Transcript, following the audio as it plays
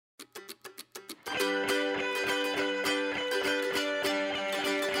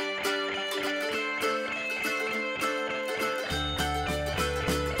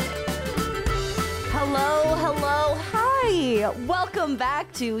Welcome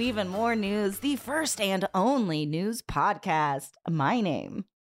back to Even More News, the first and only news podcast. My name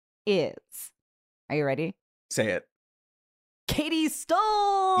is, are you ready? Say it. Katie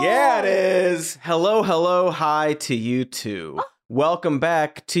Stoll! Yeah, it is. Hello, hello, hi to you too. Welcome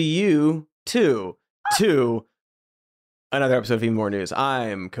back to you too, to another episode of Even More News.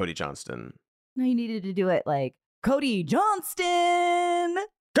 I'm Cody Johnston. No, you needed to do it like Cody Johnston!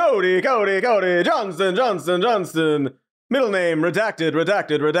 Cody, Johnston. Middle name, redacted.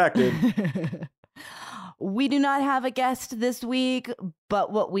 We do not have a guest this week,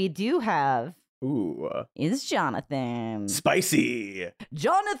 but what we do have is Jonathan. Spicy.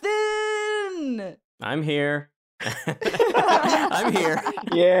 Jonathan! I'm here. I'm here.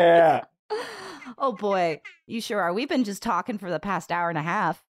 Yeah. Oh boy, you sure are. We've been just talking for the past hour and a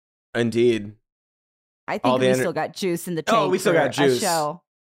half. Indeed. I think we still got juice in the tank. We still got for a juice. show.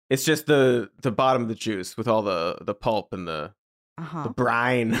 It's just the bottom of the juice with all the pulp and the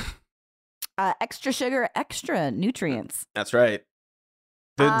brine. Extra sugar, extra nutrients. That's right.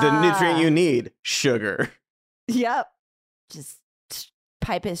 The nutrient you need, sugar. Yep. Just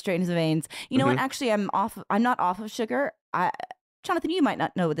pipe it straight into the veins. You know what? Actually, I'm not off of sugar. Jonathan, you might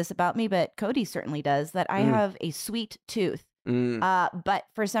not know this about me, but Cody certainly does, that I have a sweet tooth. But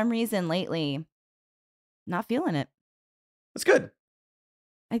for some reason lately, not feeling it. That's good.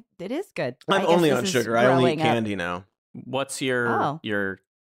 It is good. I'm only on sugar. I only eat candy now. What's your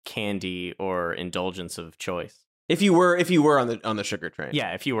candy or indulgence of choice? If you were on the sugar train.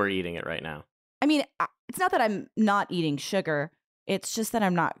 Yeah, if you were eating it right now. I mean, it's not that I'm not eating sugar. It's just that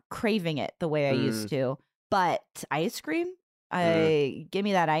I'm not craving it the way I used to. But ice cream, give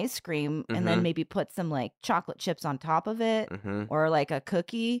me that ice cream and then maybe put some like chocolate chips on top of it or like a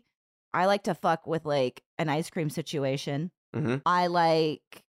cookie. I like to fuck with like an ice cream situation. I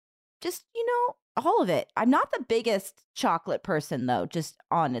like just, all of it. I'm not the biggest chocolate person though, just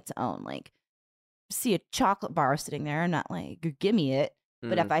on its own. Like, see a chocolate bar sitting there, I'm not like, give me it.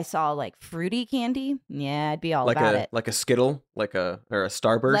 But if I saw like fruity candy, yeah, I'd be all about it. Like a Skittle, or a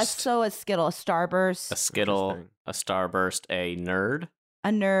Starburst. Less so a Skittle, a Starburst. A Skittle, a Starburst, a nerd. A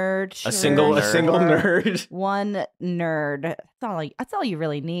nerd. Sure, a single nerd. One nerd. That's all you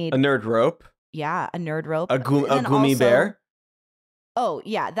really need. A nerd rope. Yeah, a nerd rope. A gummy bear. Oh,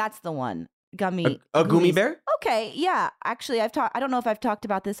 yeah, that's the one. A gummy bear? Okay, yeah. Actually, I don't know if I've talked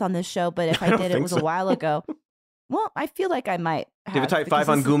about this on this show, but if I did, it was a while ago. Well, I feel like I might have. Do you have a tight 5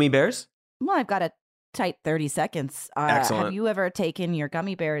 on gummy bears? Well, I've got a tight 30 seconds. Excellent. Have you ever taken your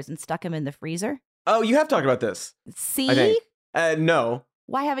gummy bears and stuck them in the freezer? Oh, you have talked about this. See? I think. No.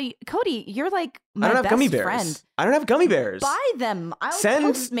 Why haven't you? Cody, you're like my I don't have best gummy bears. friend. I don't have gummy bears. Buy them. I'll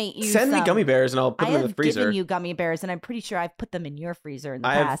Postmate you Send me gummy bears and I'll put them in the freezer. I have given you gummy bears and I'm pretty sure I've put them in your freezer in the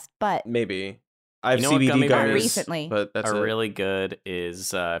past. But maybe. I have what CBD gummy bears recently. But that's really good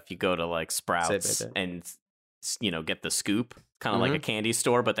is if you go to like Sprouts and get the scoop, kind of like a candy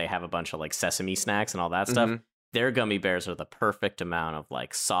store, but they have a bunch of like sesame snacks and all that stuff. Their gummy bears are the perfect amount of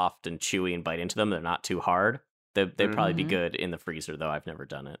like soft and chewy and bite into them. They're not too hard. They'd probably be good in the freezer though. I've never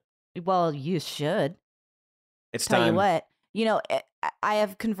done it. Well, you should. It's Tell time. you what, I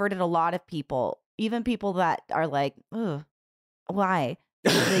have converted a lot of people, even people that are like, ugh, why?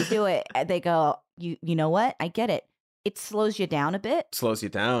 They do it. They go, you know what? I get it. It slows you down a bit. Slows you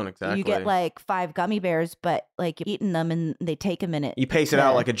down, exactly. You get like 5 gummy bears, but like you're eating them and they take a minute. You pace it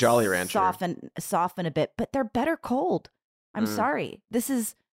out like a Jolly Rancher. Soften a bit, but they're better cold. I'm sorry. This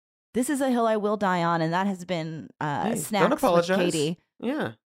is a hill I will die on, and that has been snacks don't apologize. with Katie.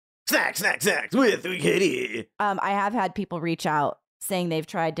 Yeah. Snacks with Katie. I have had people reach out saying they've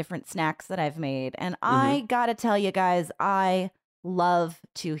tried different snacks that I've made, and I gotta tell you guys, I love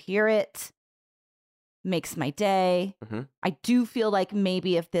to hear it. Makes my day. I do feel like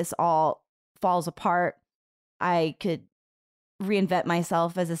maybe if this all falls apart, I could reinvent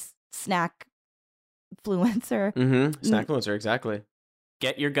myself as a snack influencer. Snack influencer, exactly.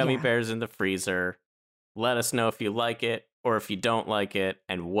 Get your gummy bears in the freezer. Let us know if you like it or if you don't like it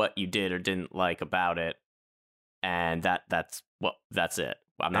and what you did or didn't like about it. And that's it.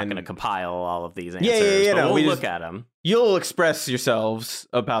 I'm not going to compile all of these answers, but we'll look at them. You'll express yourselves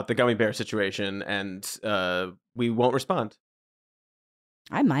about the gummy bear situation, and we won't respond.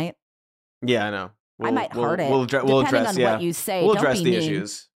 I might. Yeah, I know. I might heart it. We'll address what you say. We'll Don't address be the mean.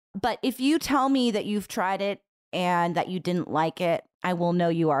 issues. But if you tell me that you've tried it and that you didn't like it, I will know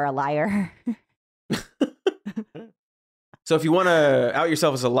you are a liar. So if you want to out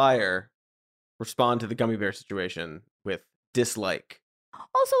yourself as a liar, respond to the gummy bear situation with dislike.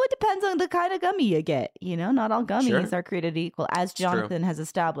 Also, it depends on the kind of gummy you get. Not all gummies are created equal, as Jonathan has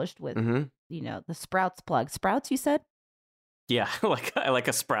established with, the Sprouts plug. Sprouts, you said? Yeah, like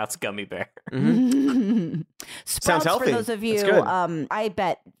a Sprouts gummy bear. Mm-hmm. Sprouts, Sounds healthy. for those of you, That's good. I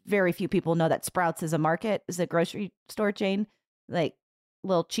bet very few people know that Sprouts is a grocery store chain, like a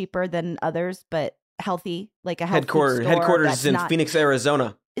little cheaper than others, but healthy, like a health food store headquarters in Phoenix,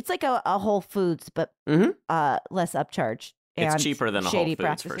 Arizona. It's like a Whole Foods, but less upcharge. And it's cheaper than a Whole Foods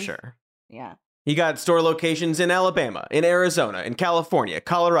practices. for sure. Yeah. You got store locations in Alabama, in Arizona, in California,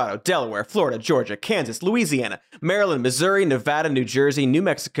 Colorado, Delaware, Florida, Georgia, Kansas, Louisiana, Maryland, Missouri, Nevada, New Jersey, New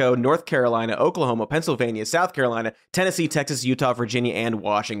Mexico, North Carolina, Oklahoma, Pennsylvania, South Carolina, Tennessee, Texas, Utah, Virginia, and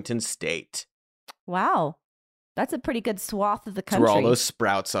Washington State. Wow. That's a pretty good swath of the country. That's where all those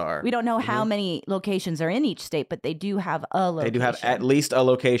Sprouts are. We don't know how many locations are in each state, but they do have a location. They do have at least a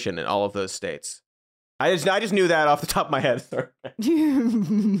location in all of those states. I just knew that off the top of my head.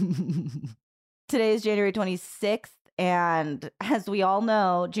 Today is January 26th, and as we all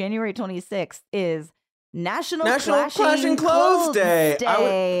know, January 26th is National Clashing Clothes Day.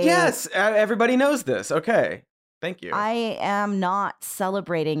 Yes, everybody knows this. Okay, thank you. I am not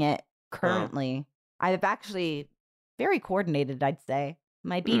celebrating it currently. I've actually very coordinated, I'd say.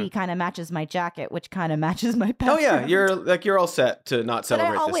 My beanie kind of matches my jacket, which kind of matches my background. Oh yeah, you're all set to not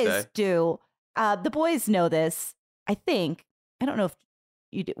celebrate but I this day. always do. The boys know this, I think. I don't know if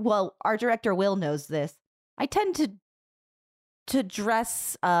you do. Well, our director Will knows this. I tend to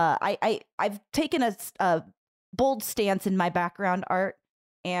dress. I've taken a bold stance in my background art,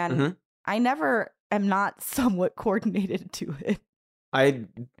 and I never am not somewhat coordinated to it. I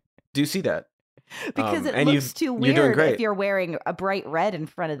do see that because it looks too weird if you're wearing a bright red in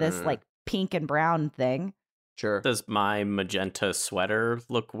front of this like pink and brown thing. Sure. Does my magenta sweater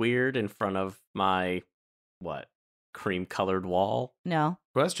look weird in front of my cream-colored wall? No.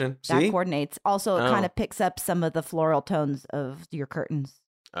 Question. That coordinates. Also, it kind of picks up some of the floral tones of your curtains.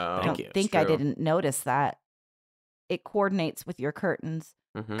 Oh, I don't think I didn't notice that. It coordinates with your curtains.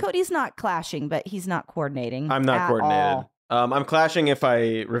 Cody's not clashing, but he's not coordinating. I'm not coordinated. I'm clashing if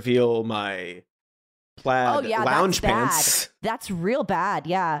I reveal my plaid lounge pants. That's real bad.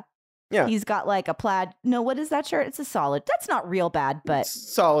 Yeah. Yeah. He's got like a plaid. No, what is that shirt? It's a solid. That's not real bad, but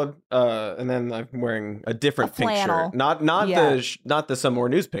it's solid. And then I'm wearing a different pink shirt. Not the Some More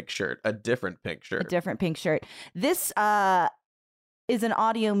News pink shirt. A different pink shirt. A different pink shirt. This is an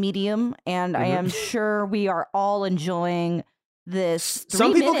audio medium, and I am sure we are all enjoying this.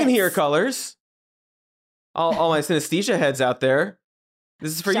 Some people can hear colors. All my synesthesia heads out there.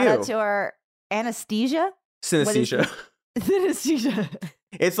 This is for Shout you. Shout out to our anesthesia. Synesthesia. Synesthesia.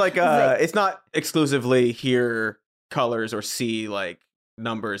 It's like it's not exclusively hear colors or see like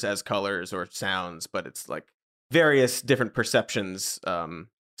numbers as colors or sounds, but it's like various different perceptions.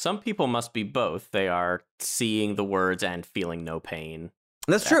 Some people must be both. They are seeing the words and feeling no pain.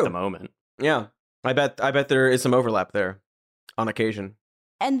 That's true. At the moment. Yeah. I bet there is some overlap there on occasion.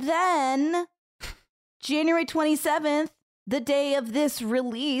 And then January 27th, the day of this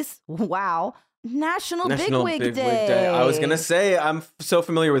release. Wow. National Bigwig Day. I was going to say, I'm so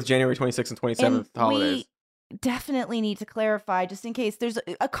familiar with January 26th and 27th holidays. We definitely need to clarify, just in case there's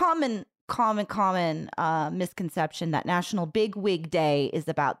a common misconception that National Bigwig Day is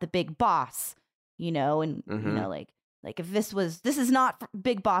about the big boss, and like if this is not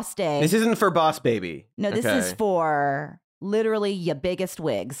Big Boss Day. This isn't for Boss Baby. No, this is for literally your biggest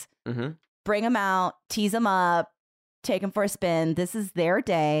wigs. Bring them out, tease them up, take them for a spin. This is their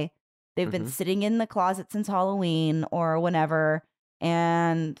day. They've been sitting in the closet since Halloween or whenever,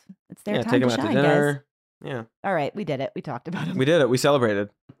 and it's their time to shine, to dinner. Guys. Yeah. All right, we did it. We talked about it. We did it. We celebrated.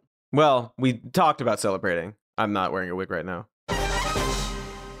 Well, we talked about celebrating. I'm not wearing a wig right now.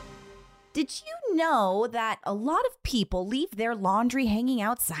 Did you know that a lot of people leave their laundry hanging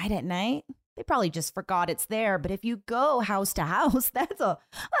outside at night? They probably just forgot it's there, but if you go house to house, that's a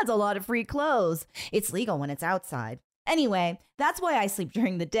lot of free clothes. It's legal when it's outside. Anyway, that's why I sleep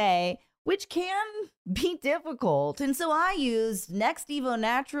during the day, which can be difficult. And so I use Next Evo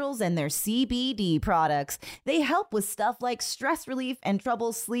Naturals and their CBD products. They help with stuff like stress relief and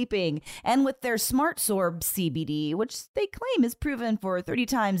trouble sleeping. And with their Smart Sorb CBD, which they claim is proven for 30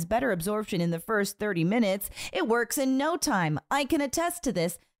 times better absorption in the first 30 minutes, it works in no time. I can attest to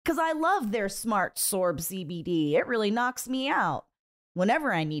this because I love their Smart Sorb CBD. It really knocks me out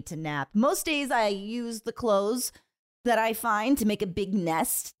whenever I need to nap. Most days I use the clothes that I find to make a big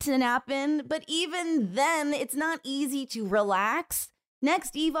nest to nap in, but even then, it's not easy to relax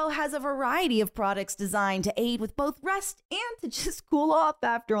Next Evo has a variety of products designed to aid with both rest and to just cool off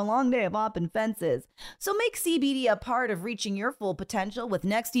after a long day of hopping fences. So make CBD a part of reaching your full potential with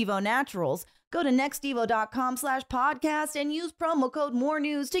Next Evo Naturals. Go to nextevo.com/podcast and use promo code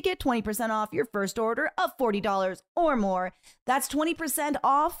MORENEWS to get 20% off your first order of $40 or more. That's 20%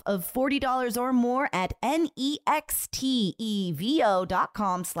 off of $40 or more at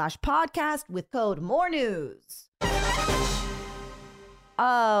nextevo.com/podcast with code MORENEWS.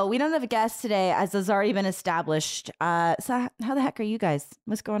 Oh, we don't have a guest today, as has already been established. So how the heck are you guys?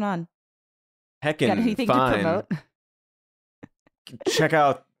 What's going on? Heckin' Got anything fine. to promote? Check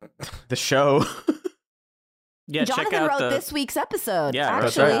out the show. Yeah, Jonathan check out wrote this week's episode. Yeah,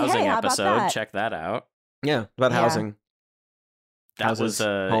 actually, housing hey, how about episode. that? Check that out. Yeah, about housing. That Houses, was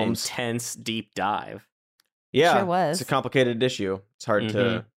a homes. intense deep dive. Yeah, Sure was. it's a complicated issue. It's hard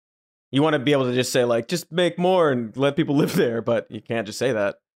to. You want to be able to just say like, just make more and let people live there, but you can't just say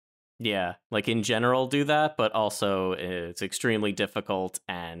that. Yeah, like in general, do that, but also it's extremely difficult,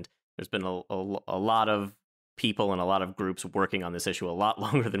 and there's been a lot of people and a lot of groups working on this issue a lot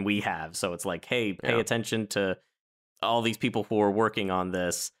longer than we have. So it's like, hey, pay attention to all these people who are working on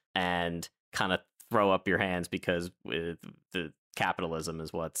this and kind of throw up your hands, because the capitalism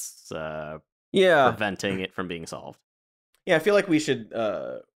is what's preventing it from being solved. Yeah, I feel like we should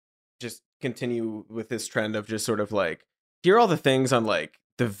just continue with this trend of just sort of like, here are all the things on like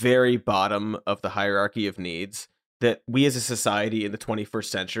the very bottom of the hierarchy of needs that we as a society in the 21st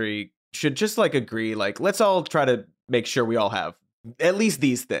century should just like agree, like, let's all try to make sure we all have at least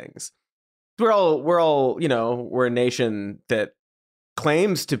these things. We're all, you know, we're a nation that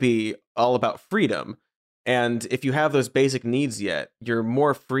claims to be all about freedom. And if you have those basic needs yet, you're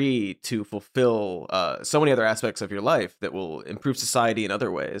more free to fulfill so many other aspects of your life that will improve society in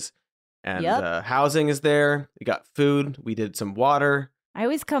other ways. And housing is there. We got food. We did some water. I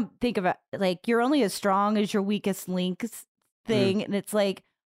always think about like, you're only as strong as your weakest links thing. And it's like,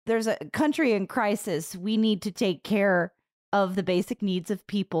 there's a country in crisis. We need to take care of the basic needs of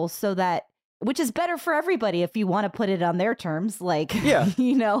people so that, which is better for everybody if you want to put it on their terms. Like,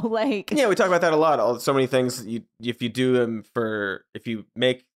 you know, like. Yeah, we talk about that a lot. So many things, if you do them if you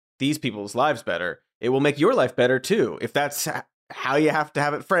make these people's lives better, it will make your life better too. If that's how you have to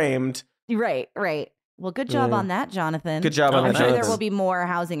have it framed. Right. Well, good job on that, Jonathan. Good job on that, I'm sure Jonathan. there will be more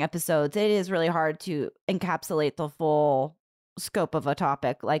housing episodes. It is really hard to encapsulate the full scope of a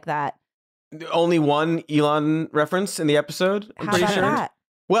topic like that. Only one Elon reference in the episode, I'm pretty sure. That?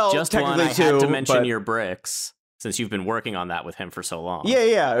 Well, just technically one. I had to mention your bricks, since you've been working on that with him for so long.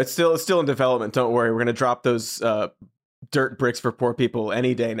 Yeah. It's still in development. Don't worry. We're going to drop those dirt bricks for poor people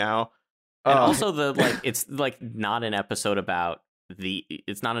any day now. And also it's like not an episode about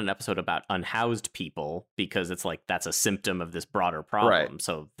unhoused people, because it's like that's a symptom of this broader problem. Right.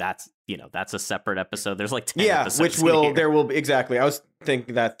 So that's a separate episode. There's like 10 episodes. There will be exactly. I was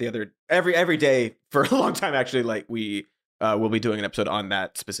thinking that the other every day for a long time actually, like we will be doing an episode on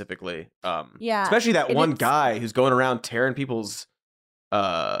that specifically. Especially that one guy who's going around tearing people's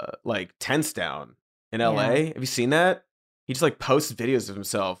like tents down in LA. Have you seen that? He just like posts videos of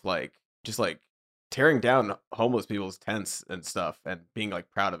himself like just like tearing down homeless people's tents and stuff and being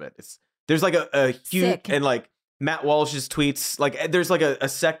like proud of it. There's like a huge Sick. And like Matt Walsh's tweets, like there's like a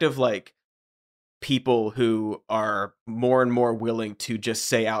sect of like people who are more and more willing to just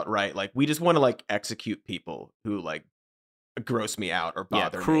say outright, like, we just want to like execute people who like gross me out or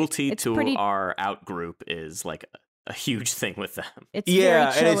bother me. Cruelty to our out group is like a huge thing with them. It's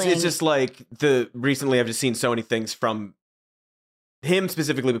very chilling. And it's just like recently I've just seen so many things from him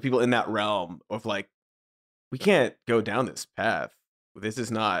specifically, but people in that realm of like, we can't go down this path. This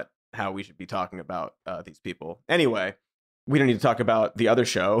is not how we should be talking about these people. Anyway, we don't need to talk about the other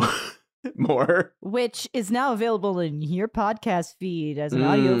show more. Which is now available in your podcast feed as an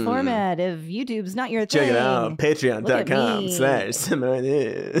audio format if YouTube's not your thing. Check it out.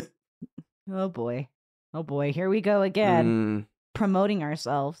 Patreon.com/Simone. Oh boy. Here we go again. Promoting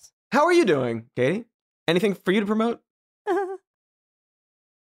ourselves. How are you doing, Katie? Anything for you to promote?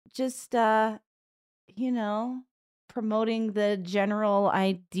 Just, promoting the general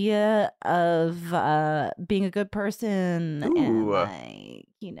idea of being a good person. Ooh. And like,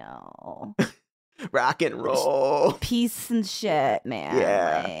 rock and roll. Peace and shit, man.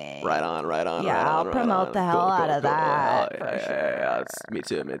 Yeah. Like, right on. Yeah, I'll promote the hell out of that. For sure. Yeah. Me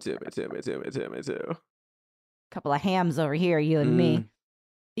too. Couple of hams over here, you and me.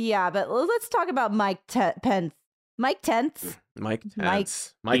 Yeah, but let's talk about Mike Pence. Mike Tense. Mike is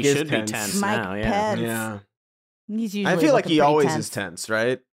should be tense Mike now. Pence. Yeah. He's usually I feel like he always tense. is tense,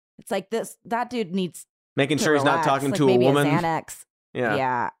 right? It's like that dude needs making to sure relax, he's not talking like to a maybe woman. Xanax.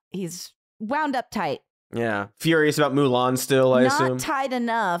 Yeah, he's wound up tight. Yeah, furious about Mulan still, I assume. Not tight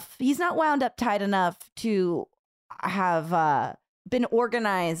enough. He's not wound up tight enough to have been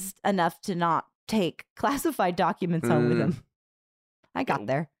organized enough to not take classified documents home with him. I got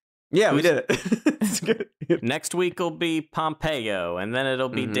there. Yeah, we did it. It's good. Next week will be Pompeo, and then it'll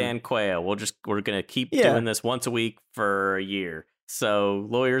be Dan Quayle. We're gonna keep doing this once a week for a year. So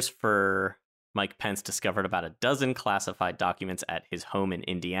lawyers for Mike Pence discovered about a dozen classified documents at his home in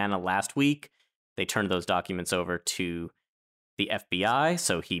Indiana last week. They turned those documents over to the FBI,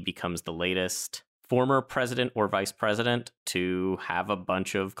 so he becomes the latest former president or vice president to have a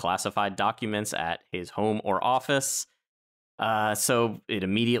bunch of classified documents at his home or office. So it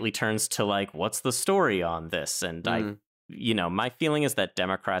immediately turns to like, what's the story on this? And my feeling is that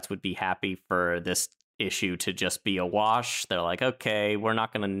Democrats would be happy for this issue to just be a wash. They're like, okay, we're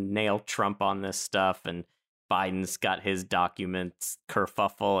not going to nail Trump on this stuff, and Biden's got his documents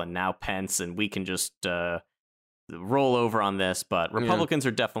kerfuffle, and now Pence, and we can just roll over on this. But Republicans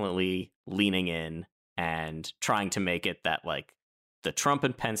are definitely leaning in and trying to make it that like the Trump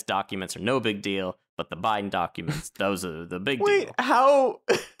and Pence documents are no big deal, but the Biden documents, those are the big deal. Wait, how?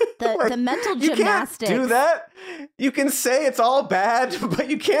 The mental gymnastics. You can't do that. You can say it's all bad, but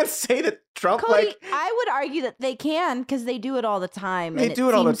you can't say that Trump, Cody, I would argue that they can, because they do it all the time. They do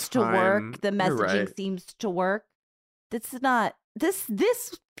it all the time. It seems to work. The messaging seems to work. This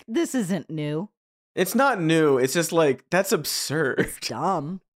isn't new. It's not new. It's just like, that's absurd. It's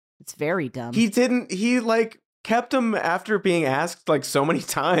dumb. It's very dumb. He like kept him after being asked like so many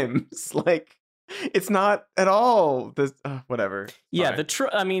times. Like, it's not at all this whatever. Yeah, the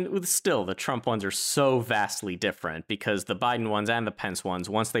Trump ones are so vastly different, because the Biden ones and the Pence ones,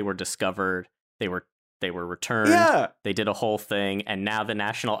 once they were discovered, they were returned. Yeah. They did a whole thing, and now the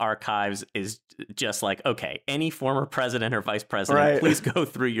National Archives is just like, okay, any former president or vice president, please go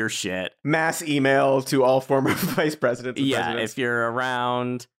through your shit. Mass email to all former vice presidents. And presidents. If you're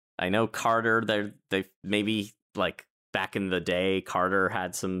around, I know Carter, they maybe like back in the day, Carter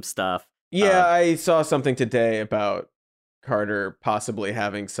had some stuff. Yeah, I saw something today about Carter possibly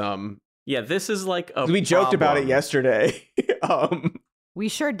having some. Yeah, this is like a we joked about it yesterday. We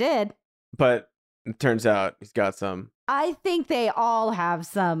sure did. But it turns out he's got some. I think they all have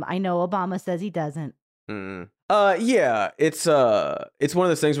some. I know Obama says he doesn't. Yeah, it's one of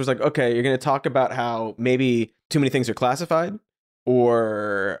those things where it's like, okay, you're going to talk about how maybe too many things are classified,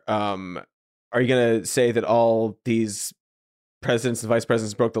 or are you going to say that all these presidents and vice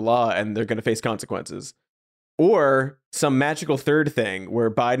presidents broke the law and they're going to face consequences, or some magical third thing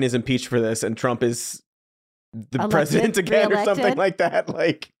where Biden is impeached for this and Trump is the president again, or something like that.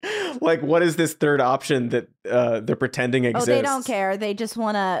 Like what is this third option that they're pretending exists? Oh, they don't care. They just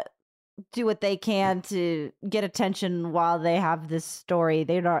want to do what they can to get attention while they have this story.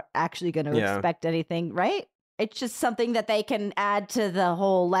 They're not actually going to expect anything, right? It's just something that they can add to the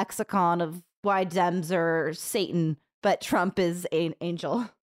whole lexicon of why Dems are Satan, but Trump is an angel.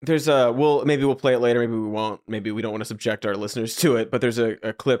 There's maybe we'll play it later, maybe we won't. Maybe we don't want to subject our listeners to it, but there's a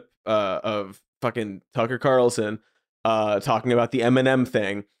clip of fucking Tucker Carlson talking about the Eminem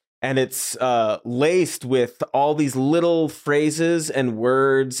thing, and it's laced with all these little phrases and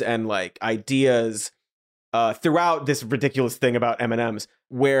words and like ideas throughout this ridiculous thing about M&Ms,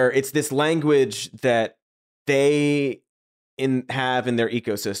 where it's this language that they have in their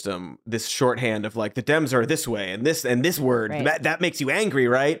ecosystem, this shorthand of like, the Dems are this way and this word that makes you angry,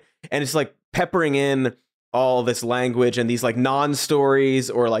 right? And it's like peppering in all this language and these like non-stories,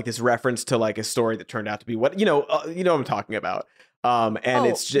 or like this reference to like a story that turned out to be what what I'm talking about.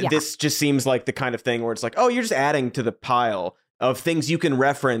 This just seems like the kind of thing where it's like, oh, you're just adding to the pile of things you can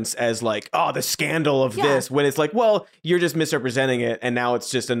reference as like, oh, the scandal of this, when it's like, well, you're just misrepresenting it, and now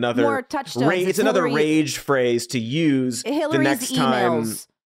it's just another more touchstones. It's another rage phrase to use Hillary's the next time. Emails.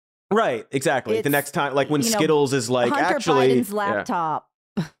 Right, exactly. The next time, like when Skittles is like, Hunter actually, Biden's laptop.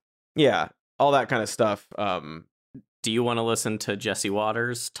 Yeah, all that kind of stuff. Do you want to listen to Jesse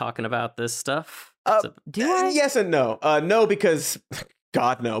Waters talking about this stuff? Do I? Yes and no. No, because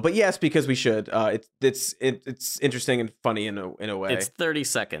God no, but yes, because we should. It's interesting and funny in a way. It's 30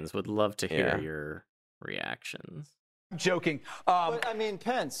 seconds. Would love to hear your reactions. I'm joking. But, I mean,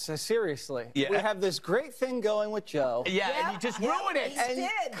 Pence, seriously. Yeah. We have this great thing going with Joe. Yeah, and you just ruined it. And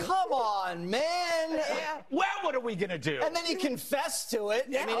come on, man. Well, what are we going to do? And then he confessed to it.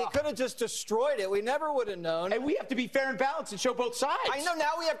 I mean, he could have just destroyed it. We never would have known. And we have to be fair and balanced and show both sides. I know,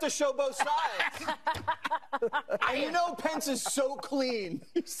 now we have to show both sides. And Pence is so clean.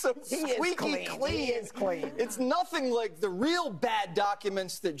 He's so squeaky clean. He is clean. It's nothing like the real bad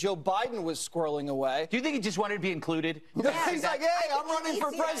documents that Joe Biden was squirreling away. Do you think he just wanted to be included? He's like, hey, I'm running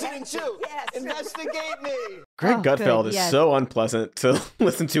for president too. Investigate me. Greg Oh, Gutfeld good, is yes. so unpleasant to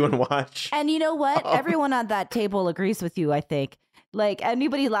listen to and watch. And you know what? Oh. Everyone at that table agrees with you, I think. Like,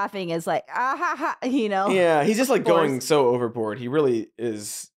 anybody laughing is like, ah, ha, ha, you know? Yeah, he's just like Of course. going so overboard. He really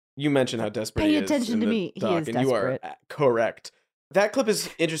is. You mentioned how desperate Pay he is. attention in to the me. He doc, is and you are desperate. correct. That clip is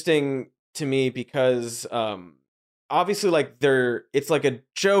interesting to me because obviously like it's like a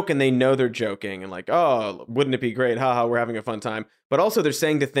joke and they know they're joking and like, oh, wouldn't it be great? Haha, we're having a fun time. But also they're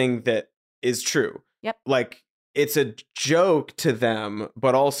saying the thing that is true. Yep. Like it's a joke to them,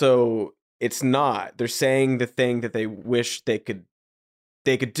 but also it's not. They're saying the thing that they wish they could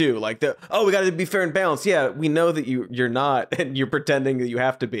do. Like we got to be fair and balanced. Yeah, we know that you're not and you're pretending that you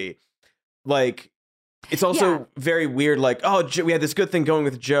have to be. Like it's also very weird, like, oh, we had this good thing going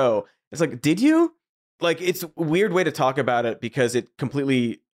with Joe. It's like, did you? Like, it's a weird way to talk about it because it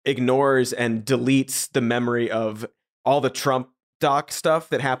completely ignores and deletes the memory of all the Trump doc stuff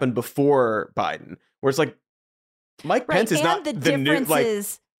that happened before Biden. Where it's like, Mike Pence is not the new, like,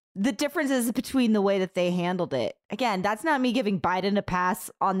 the differences between the way that they handled it. Again, that's not me giving Biden a pass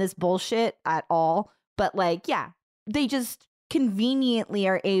on this bullshit at all. But like, yeah, they just conveniently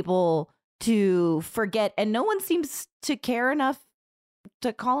are able to forget, and no one seems to care enough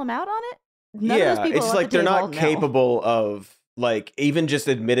to call him out on it. None of those people it's at like the they're table not know. capable of like even just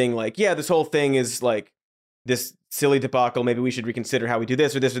admitting like, yeah, this whole thing is like this silly debacle. Maybe we should reconsider how we do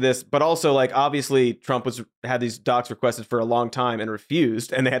this or this or this. But also, like, obviously, Trump had these docs requested for a long time and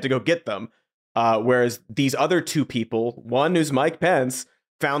refused, and they had to go get them. Whereas these other two people, one who's Mike Pence,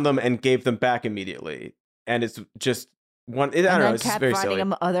 found them and gave them back immediately. And it's just one. I don't know. It's just kept very finding silly.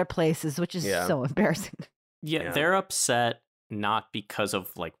 them other places, which is Yeah. so embarrassing. Yeah, they're upset not because of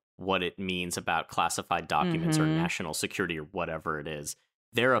like what it means about classified documents or national security or whatever it is.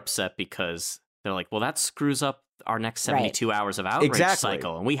 They're upset because they're like, well, that screws up our next 72 hours of outrage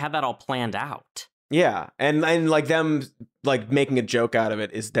cycle, and we had that all planned out. Yeah, and like them like making a joke out of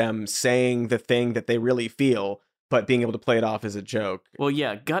it is them saying the thing that they really feel, but being able to play it off as a joke. Well,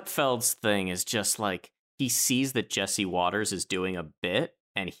 yeah, Gutfeld's thing is just like he sees that Jesse Waters is doing a bit,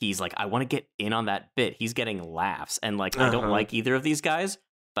 and he's like, I want to get in on that bit. He's getting laughs, and like I don't like either of these guys,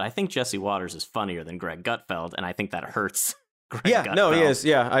 but I think Jesse Waters is funnier than Greg Gutfeld, and I think that hurts. Greg Gutfeld no, he is.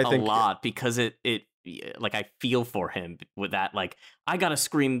 Yeah, I think a lot because it like I feel for him with that. Like I gotta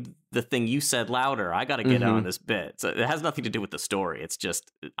scream the thing you said louder. I gotta get on this bit. So it has nothing to do with the story. It's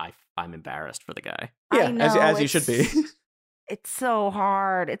just I'm embarrassed for the guy. Yeah, I know, as you should be. It's so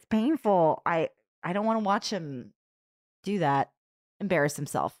hard. It's painful. I don't want to watch him do that. Embarrass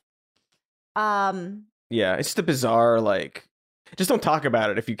himself. Yeah, it's just a bizarre, like, just don't talk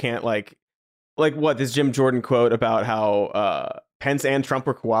about it if you can't, like what, this Jim Jordan quote about how Pence and Trump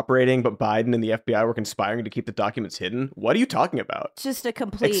were cooperating, but Biden and the FBI were conspiring to keep the documents hidden. What are you talking about? Just a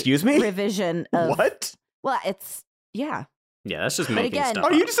complete Excuse me? revision of What? Well, it's yeah. Yeah, that's just making again- stuff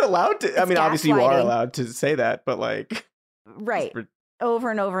Are you up. just allowed to? I It's mean, obviously you are gaslighting. allowed to say that, but like, Right. Over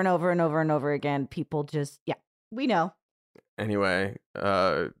and over and over and over and over again. People just we know. anyway,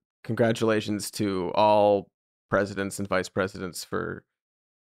 congratulations to all presidents and vice presidents for,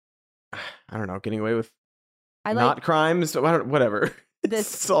 I don't know, getting away with I not like crimes, whatever.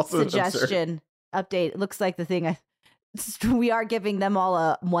 this It's also absurd. suggestion update. It looks like the thing we are giving them all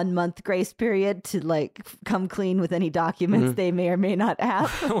a 1 month grace period to like come clean with any documents they may or may not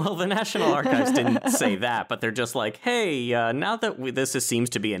have. Well, the National Archives didn't say that, but they're just like, hey, now that this seems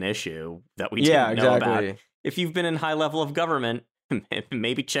to be an issue that we didn't know about, if you've been in high level of government,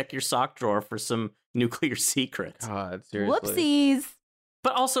 maybe check your sock drawer for some nuclear secrets. God, seriously. Whoopsies.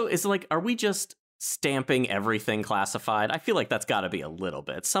 But also, it's like, are we just stamping everything classified? I feel like that's got to be a little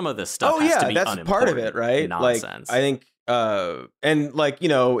bit. Some of this stuff has to be that's part of it, right? nonsense. Like, I think, and like, you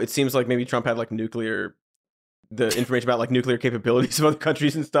know, it seems like maybe Trump had like the information about like nuclear capabilities of other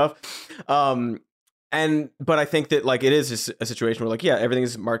countries and stuff. But I think that like it is just a situation where like, yeah, everything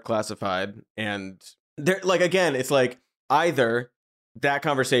is marked classified, and there, like, again, it's like either that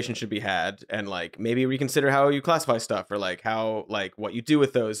conversation should be had and like maybe reconsider how you classify stuff, or like how, like, what you do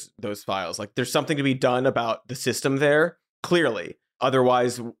with those files. Like there's something to be done about the system there, clearly.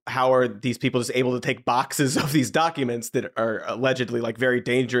 Otherwise, how are these people just able to take boxes of these documents that are allegedly like very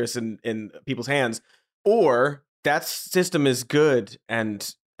dangerous in people's hands? Or that system is good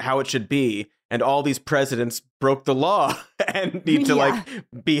and how it should be, and all these presidents broke the law and need to like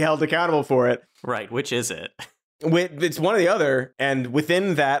be held accountable for it. Right, which is it? It's one or the other. And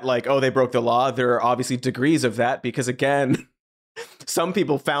within that, like, oh, they broke the law, there are obviously degrees of that, because again, some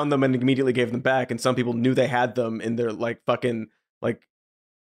people found them and immediately gave them back, and some people knew they had them in their like fucking like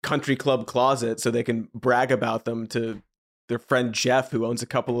country club closet so they can brag about them to their friend Jeff, who owns a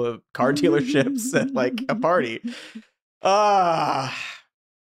couple of car dealerships at like a party.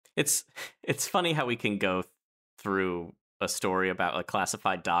 It's funny how we can go through a story about like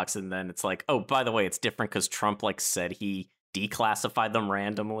classified docs and then it's like, oh, by the way, it's different because Trump like said he declassified them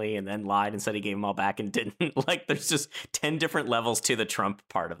randomly and then lied and said he gave them all back and didn't. Like there's just 10 different levels to the Trump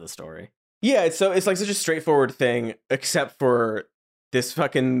part of the story. Yeah, it's like such a straightforward thing, except for this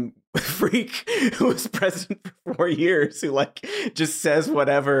fucking freak who was president for 4 years, who like just says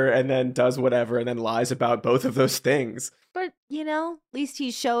whatever and then does whatever and then lies about both of those things. But, at least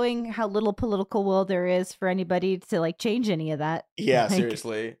he's showing how little political will there is for anybody to like change any of that. Yeah,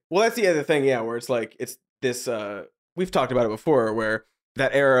 seriously. Well, that's the other thing, where it's like, it's this, we've talked about it before, where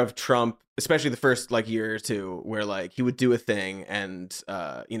that era of Trump, especially the first like year or two, where like he would do a thing and,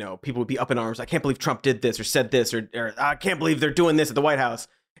 people would be up in arms. I can't believe Trump did this or said this, or I can't believe they're doing this at the White House.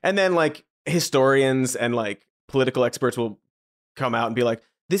 And then like historians and like political experts will come out and be like,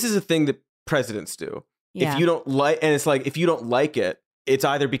 this is a thing that presidents do. Yeah. If you don't like, and it's like, if you don't like it, it's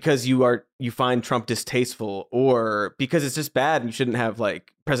either because you find Trump distasteful or because it's just bad and you shouldn't have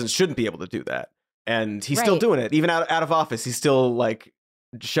like, presidents shouldn't be able to do that. And he's still doing it, even out of office. He's still like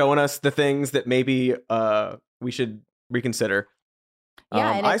showing us the things that maybe we should reconsider.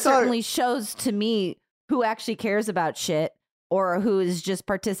 Yeah, and it certainly shows to me who actually cares about shit or who is just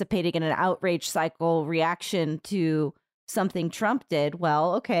participating in an outrage cycle reaction to something Trump did.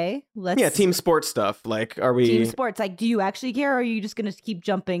 Well, okay, let's team sports stuff. Like, are we team sports? Like, do you actually care? Or are you just going to keep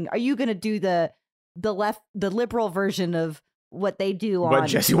jumping? Are you going to do the liberal version of what they do what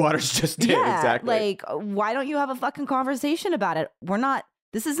Jesse Waters just did? Yeah, exactly. Like, why don't you have a fucking conversation about it?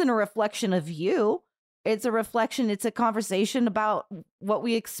 This isn't a reflection of you. It's a reflection. It's a conversation about what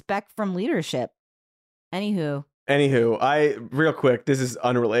we expect from leadership. Anywho, real quick, this is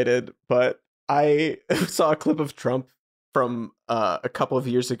unrelated, but I saw a clip of Trump from a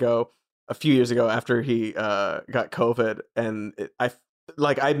few years ago after he got COVID, and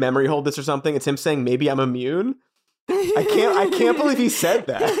I memory hold this or something. It's him saying, maybe I'm immune. I can't believe he said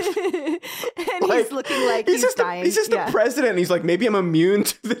that. And like, he's looking like he's dying. He's just the president, and he's like, maybe I'm immune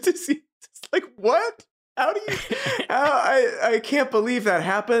to the disease. It's like, what? How do you? I can't believe that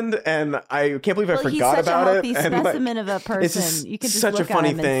happened, and I can't believe I forgot about it. He's such a healthy specimen of a person. It's just you can just such look a funny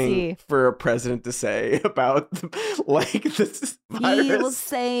at him thing and see. for a president to say about this virus. He will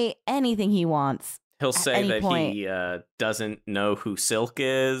say anything he wants. He'll say that he doesn't know who Silk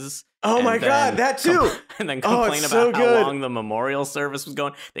is. Oh my God, that too. And then complain about how long the memorial service was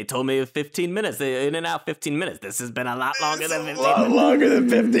going. They told me 15 minutes. They in and out 15 minutes. This has been a lot longer than 15 minutes. Longer than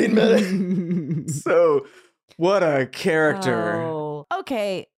 15 minutes. So, what a character. Oh,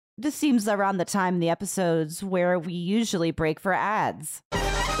 okay. This seems around the time in the episodes where we usually break for ads.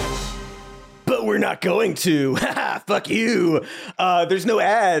 But we're not going to. Fuck you. There's no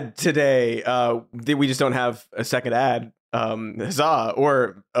ad today. We just don't have a second ad. Huzzah,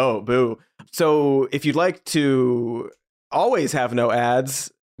 or oh, boo. So if you'd like to always have no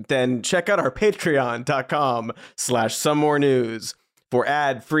ads, then check out our patreon.com/somemorenews for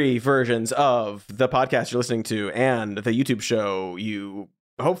ad-free versions of the podcast you're listening to and the YouTube show you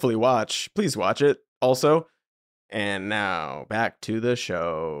hopefully watch. Please watch it also. And now back to the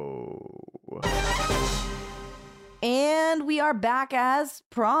show. And we are back as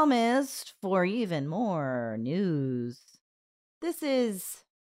promised for even more news. This is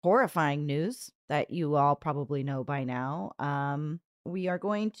horrifying news that you all probably know by now. We are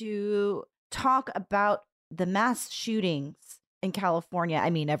going to talk about the mass shootings in California. I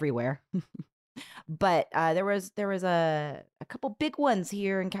mean, everywhere. But there was a couple big ones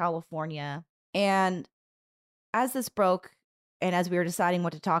here in California. And as this broke and as we were deciding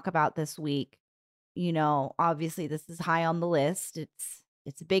what to talk about this week, obviously this is high on the list.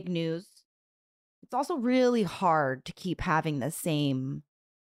 It's big news. It's also really hard to keep having the same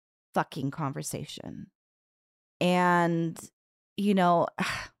fucking conversation. And,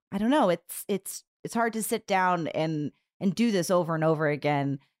 I don't know. It's hard to sit down and do this over and over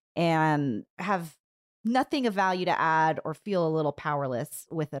again and have nothing of value to add or feel a little powerless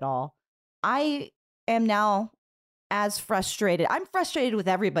with it all. I am now as frustrated. I'm frustrated with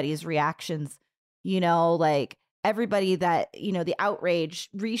everybody's reactions, like everybody that, the outrage,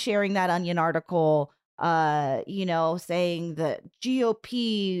 resharing that Onion article, saying that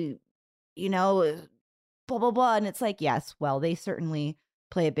GOP, blah, blah, blah. And it's like, yes, well, they certainly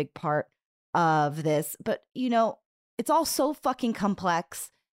play a big part of this. But, it's all so fucking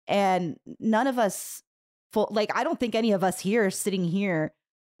complex. And none of us, I don't think any of us here sitting here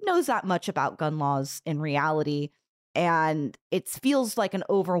knows that much about gun laws in reality. and it feels like an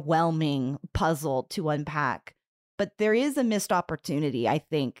overwhelming puzzle to unpack. But there is a missed opportunity, I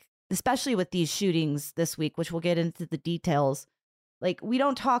think, especially with these shootings this week, which we'll get into the details. Like, we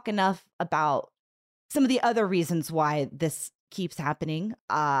don't talk enough about some of the other reasons why this keeps happening.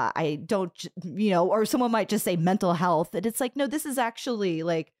 I don't, or someone might just say mental health. And it's like, no, this is actually,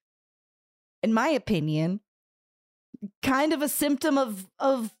 like, in my opinion, kind of a symptom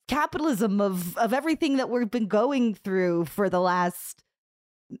of capitalism, of everything that we've been going through for the last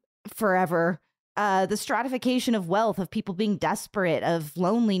forever. The stratification of wealth, of people being desperate, of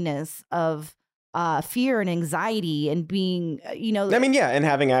loneliness, of fear and anxiety, and being, and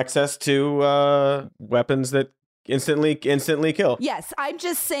having access to weapons that instantly kill. Yes, I'm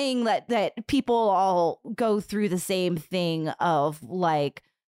just saying that people all go through the same thing of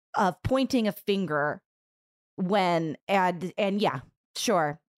pointing a finger when and yeah,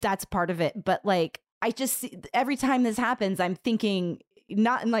 sure, that's part of it. But like, I just every time this happens, I'm thinking,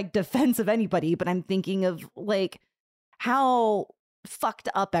 not in like defense of anybody, but I'm thinking of like how fucked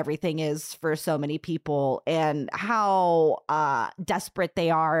up everything is for so many people and how desperate they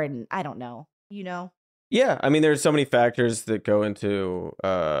are. And I don't know, Yeah, I mean, there's so many factors that go into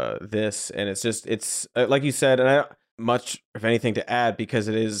this, and it's like you said, and I don't much of anything to add because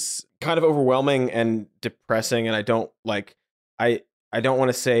it is kind of overwhelming and depressing, and I don't want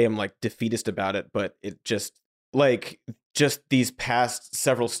to say I'm like defeatist about it, but it just these past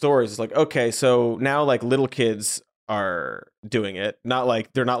several stories, it's like, okay, so now like little kids are doing it, not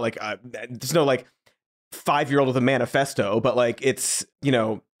like they're not like there's no like 5-year-old with a manifesto, but like it's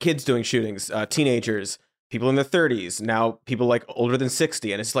kids doing shootings, teenagers, people in their 30s, now people like older than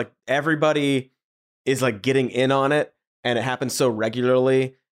 60, and it's like everybody is like getting in on it, and it happens so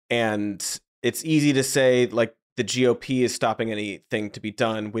regularly, and it's easy to say like the GOP is stopping anything to be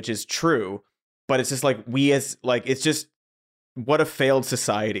done, which is true, but it's just like it's just what a failed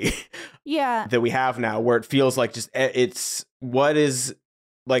society that we have now, where it feels like just it's what's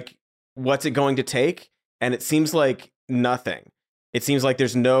it going to take, and it seems like nothing. It seems like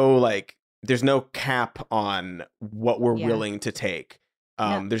there's no cap on what we're willing to take.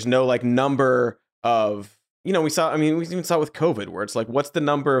 There's no like number of, we even saw it with COVID, where it's like, what's the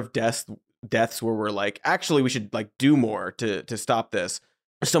number of deaths where we're like, actually we should like do more to stop this.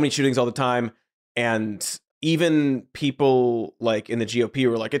 There's so many shootings all the time, and even people like in the GOP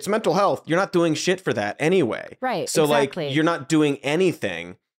were like, it's mental health. You're not doing shit for that anyway. Right. So exactly. like, you're not doing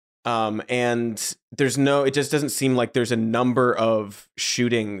anything. And it just doesn't seem like there's a number of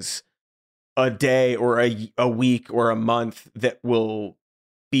shootings a day or a week or a month that will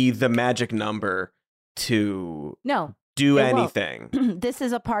be the magic number to do anything. This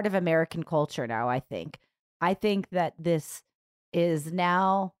is a part of American culture now, I think. I think that this is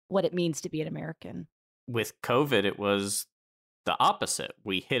now what it means to be an American. With COVID, it was the opposite.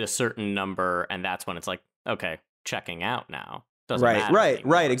 We hit a certain number, and that's when it's like, okay, checking out now. Doesn't matter anymore.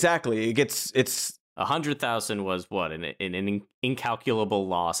 Right, exactly. It's 100,000 was what, an incalculable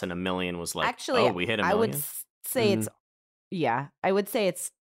loss, and 1 million was like, actually, we hit 1 million. I would say I would say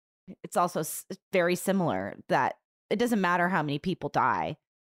it's also very similar, that it doesn't matter how many people die.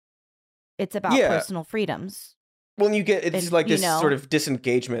 It's about personal freedoms. Well, it's like this sort of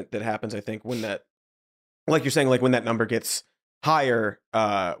disengagement that happens, I think, when that, like you're saying, like when that number gets higher,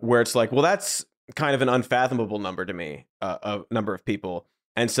 where it's like, well, that's kind of an unfathomable number to me, a number of people.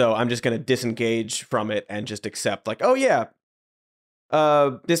 And so I'm just going to disengage from it and just accept like, oh yeah,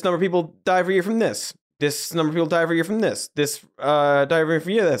 this number of people die every year from this. This number of people die every year from this. This die every year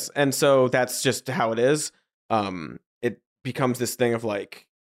from this. And so that's just how it is. It becomes this thing of like,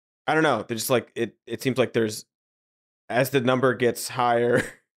 I don't know. They're just like, it seems like there's, as the number gets higher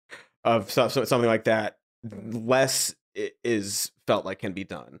of something like that, less is felt like can be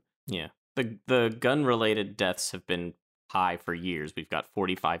done. Yeah. The gun-related deaths have been high for years. We've got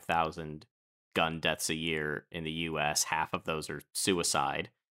 45,000 gun deaths a year in the U.S. Half of those are suicide.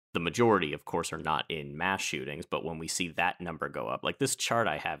 The majority, of course, are not in mass shootings, but when we see that number go up, like this chart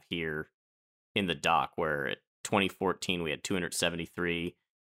I have here in the doc, where at 2014 we had 273,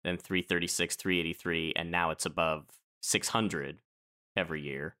 then 336, 383, and now it's above 600 every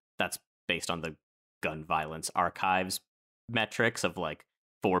year. That's based on the gun violence archives metrics of like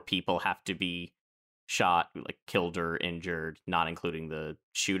 4 people have to be shot, like killed or injured, not including the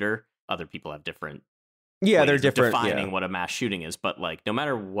shooter. Other people have different they're different defining what a mass shooting is, but like no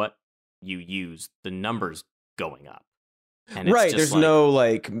matter what you use, the number's going up. And it's right,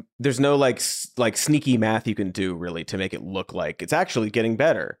 there's no sneaky math you can do really to make it look like it's actually getting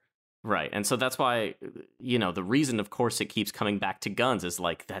better. Right. And so that's why, the reason, of course, it keeps coming back to guns is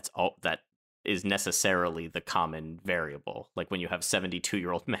like, that's all that is necessarily the common variable. Like when you have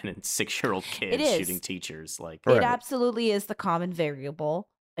 72-year-old men and 6-year-old kids shooting teachers, like it absolutely is the common variable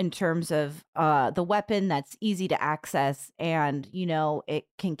in terms of the weapon that's easy to access, and it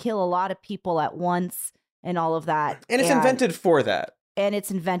can kill a lot of people at once and all of that. And it's invented for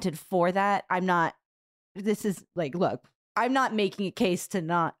that. This is like, look, I'm not making a case to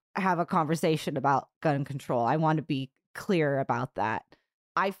not have a conversation about gun control. I want to be clear about that.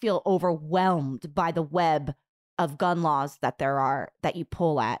 I feel overwhelmed by the web of gun laws that you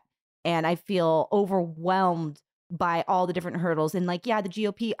pull at. And I feel overwhelmed by all the different hurdles. And the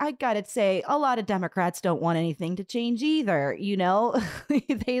GOP, I gotta say, a lot of Democrats don't want anything to change either,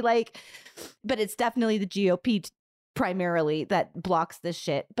 but it's definitely the GOP primarily that blocks this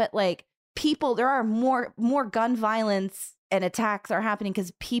shit. But people, there are more gun violence and attacks are happening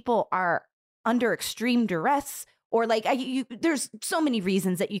because people are under extreme duress. Or there's so many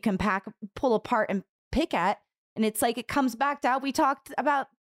reasons that you can pull apart and pick at. And it's it comes back to how we talked about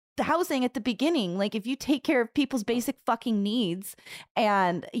the housing at the beginning. If you take care of people's basic fucking needs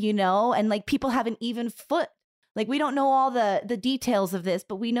and, and people have an even foot, we don't know all the details of this,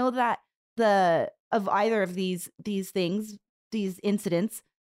 but we know that of either of these things, these incidents,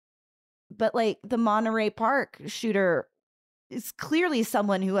 but the Monterey Park shooter is clearly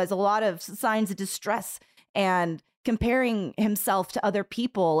someone who has a lot of signs of distress and comparing himself to other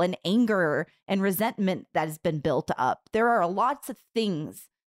people and anger and resentment that has been built up. There are lots of things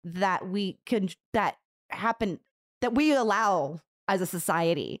that happen that we allow as a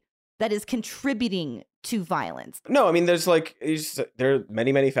society that is contributing to violence. No, I mean, there are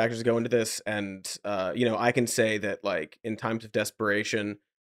many, many factors that go into this. And, I can say that in times of desperation,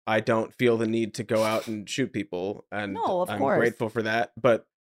 I don't feel the need to go out and shoot people. And no, I'm course. grateful for that. But,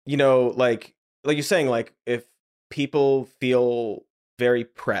 like you're saying, if people feel very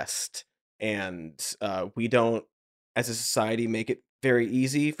pressed and we don't, as a society, make it very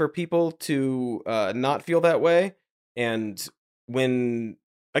easy for people to not feel that way. And when,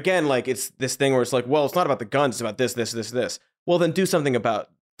 again, it's this thing where it's well, it's not about the guns, it's about this. Well, then do something about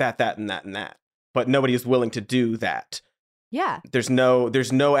that, and that. But nobody is willing to do that. Yeah. There's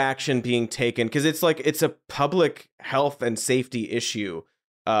no action being taken because it's it's a public health and safety issue.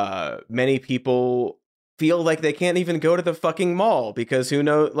 Many people feel like they can't even go to the fucking mall because who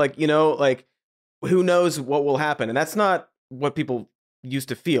knows what will happen. And that's not what people used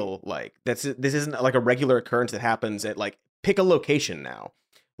to feel like. This isn't a regular occurrence that happens at pick a location now.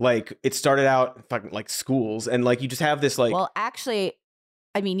 It started out fucking schools, and you just have this well, actually,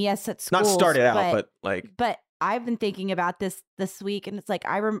 I mean, yes, at schools. Not started out, but I've been thinking about this week, and it's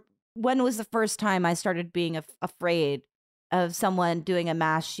when was the first time I started being afraid of someone doing a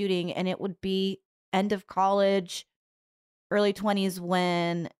mass shooting? And it would be end of college, early 20s,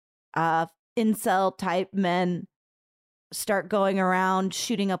 when incel type men start going around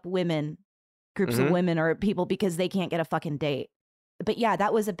shooting up groups of women or people because they can't get a fucking date. But yeah,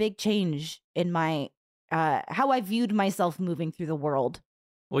 that was a big change in my how I viewed myself moving through the world.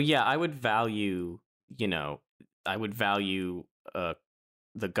 Well, yeah, I would value, the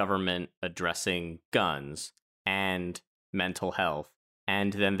government addressing guns and mental health.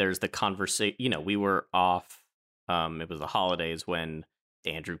 And then there's the conversation, we were off, it was the holidays when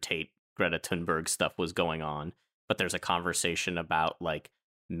Andrew Tate, Greta Thunberg stuff was going on. But there's a conversation about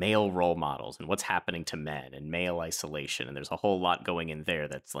male role models and what's happening to men and male isolation. And there's a whole lot going in there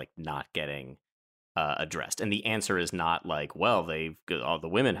that's not getting addressed. And the answer is not well, the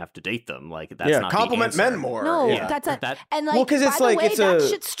women have to date them. That's not compliment the answer. men more. No, yeah. that's and well, because it's by the way, that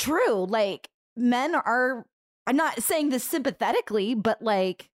shit's true. Men are. I'm not saying this sympathetically, but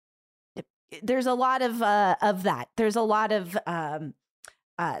there's a lot of that. There's a lot of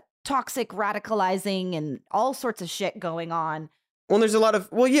toxic radicalizing and all sorts of shit going on. Well, there's a lot of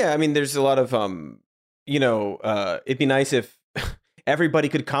there's a lot of it'd be nice if everybody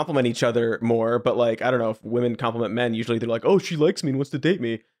could compliment each other more, but I don't know, if women compliment men, usually they're oh, she likes me and wants to date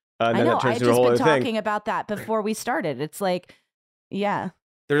me. And then I know, that turns I've into a whole just been other talking about that before we started. It's yeah.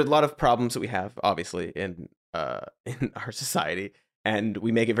 There's a lot of problems that we have, obviously, in our society, and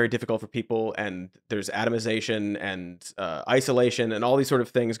we make it very difficult for people, and there's atomization and isolation and all these sort of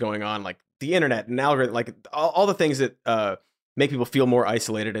things going on, the internet and algorithm, all the things that make people feel more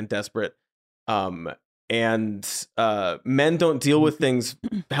isolated and desperate. And men don't deal with things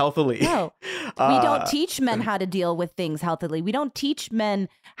healthily. No, we don't teach men how to deal with things healthily. We don't teach men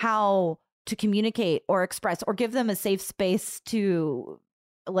how to communicate or express or give them a safe space to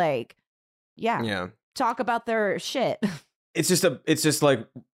talk about their shit. It's just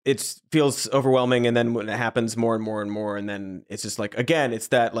it feels overwhelming. And then when it happens more and more and more, and then it's just again, it's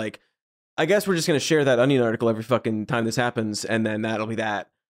that I guess we're just going to share that Onion article every fucking time this happens, and then that'll be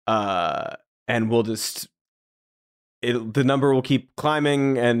that. And we'll just... the number will keep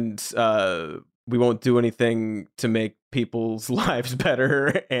climbing, and we won't do anything to make people's lives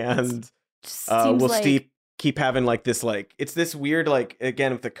better, and we'll keep having like this, like, it's this weird, like,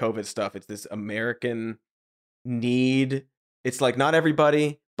 again with the COVID stuff, it's this American need. It's like not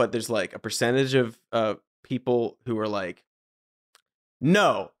everybody, but there's like a percentage of people who are like,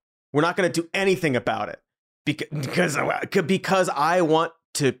 no, we're not going to do anything about it because I want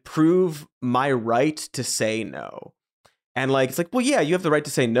to prove my right to say no. And like, it's like, well, yeah, you have the right to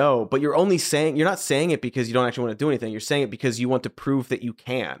say no, but you're not saying it because you don't actually want to do anything. You're saying it because you want to prove that you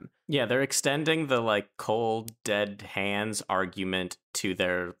can. Yeah, they're extending the like cold, dead hands argument to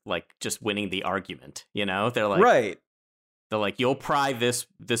their like just winning the argument. You know, they're like, right. They're like, you'll pry this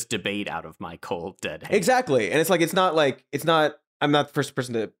debate out of my cold, dead hands. Exactly. And it's like, I'm not the first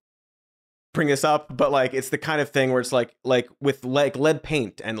person to bring this up, but like, it's the kind of thing where it's like with like lead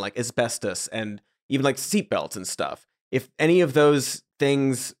paint and like asbestos and even like seatbelts and stuff. If any of those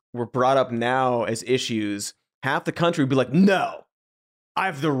things were brought up now as issues, half the country would be like, no, I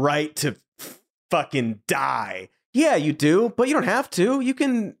have the right to fucking die. Yeah, you do, but you don't have to. We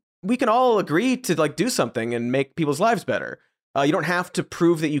can all agree to like do something and make people's lives better. You don't have to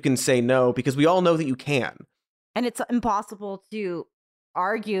prove that you can say no because we all know that you can. And it's impossible to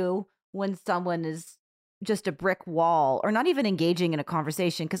argue when someone is just a brick wall or not even engaging in a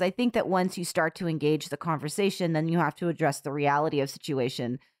conversation. Because I think that once you start to engage the conversation, then you have to address the reality of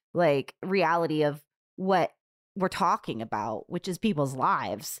situation, like reality of what we're talking about, which is people's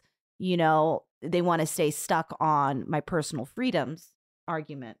lives. You know, they want to stay stuck on my personal freedoms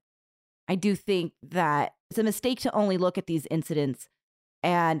argument. I do think that it's a mistake to only look at these incidents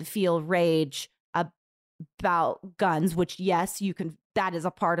and feel rage about guns, which, yes, that is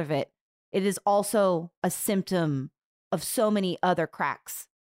a part of it. It is also a symptom of so many other cracks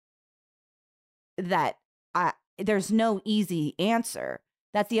that there's no easy answer.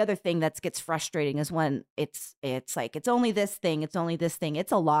 That's the other thing that gets frustrating is when it's like, it's only this thing. It's only this thing.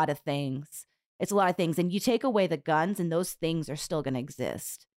 It's a lot of things. It's a lot of things. And you take away the guns and those things are still going to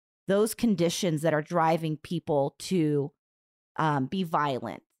exist. Those conditions that are driving people to be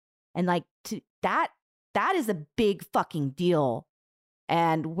violent. And like that is a big fucking deal.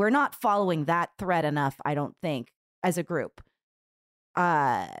 And we're not following that thread enough, I don't think, as a group,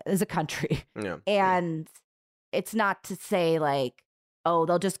 as a country. Yeah. And it's not to say like, oh,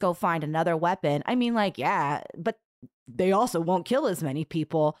 they'll just go find another weapon. I mean, like, yeah, but they also won't kill as many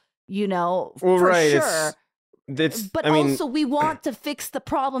people, you know, well, for right. sure. But also, we want to fix the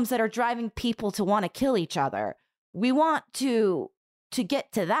problems that are driving people to want to kill each other. We want to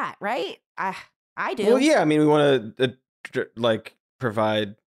get to that, right? I do. Well, yeah. I mean, we want to like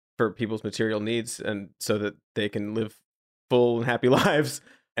provide for people's material needs, and so that they can live full and happy lives.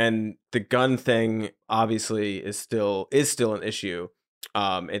 And the gun thing obviously is still an issue.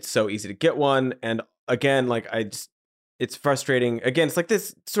 It's so easy to get one, and again, like it's frustrating. Again, it's like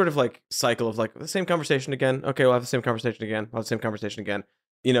this sort of like cycle of like the same conversation again. Okay, we'll have the same conversation again. We'll have the same conversation again.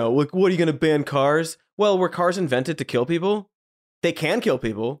 You know, like, what are you going to ban cars? Well, were cars invented to kill people? They can kill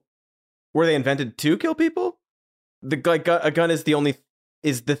people. Were they invented to kill people? A gun is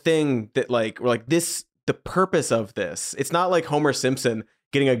the thing that like, we're like this, the purpose of this. It's not like Homer Simpson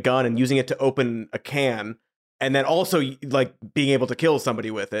getting a gun and using it to open a can and then also like being able to kill somebody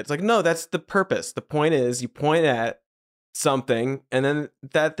with it. It's like, no, that's the purpose. The point is you point at something and then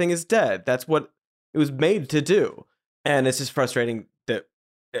that thing is dead. That's what it was made to do. And it's just frustrating that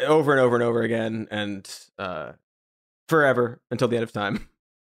over and over and over again and forever until the end of time.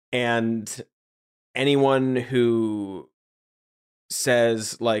 And anyone who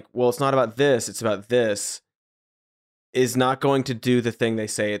says like, well, it's not about this, it's about this, is not going to do the thing they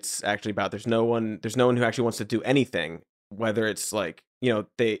say it's actually about. There's no one who actually wants to do anything, whether it's like, you know,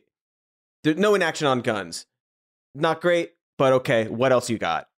 there's no inaction on guns. Not great, but okay, what else you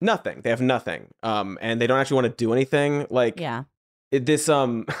got? Nothing. They have nothing. And they don't actually want to do anything. Like, yeah. I'm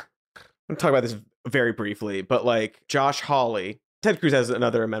going to talk about this very briefly, but like Josh Hawley, Ted Cruz has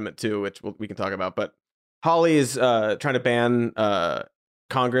another amendment too, which we can talk about, but Hawley is trying to ban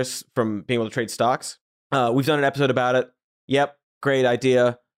Congress from being able to trade stocks. We've done an episode about it. Yep, great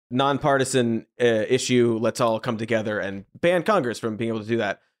idea. Nonpartisan issue. Let's all come together and ban Congress from being able to do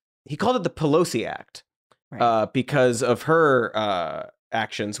that. He called it the Pelosi Act, right, because of her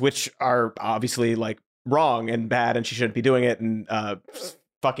actions, which are obviously like wrong and bad, and she shouldn't be doing it, and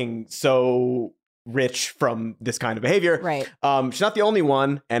fucking so rich from this kind of behavior. Right. She's not the only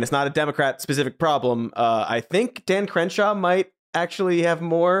one, and it's not a Democrat specific problem. I think Dan Crenshaw might actually have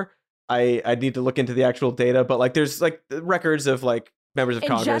more I need to look into the actual data, but like there's like records of like members of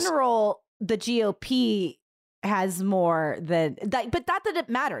Congress. In general, the GOP has more than that, but not that it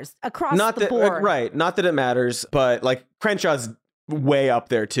matters across the board. Right. Not that it matters, but like Crenshaw's way up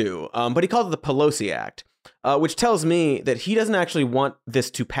there too. But he called it the Pelosi Act, which tells me that he doesn't actually want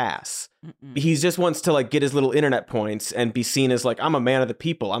this to pass. He just wants to like get his little internet points and be seen as like, I'm a man of the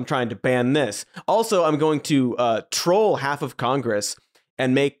people. I'm trying to ban this. Also, I'm going to troll half of Congress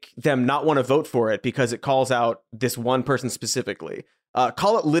and make them not want to vote for it because it calls out this one person specifically.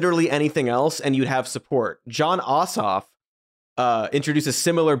 Call it literally anything else and you'd have support. Jon Ossoff introduced a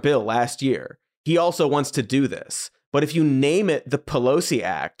similar bill last year. He also wants to do this. But if you name it the Pelosi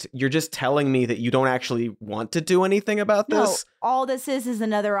Act, you're just telling me that you don't actually want to do anything about this? No, all this is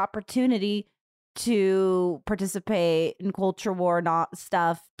another opportunity to participate in culture war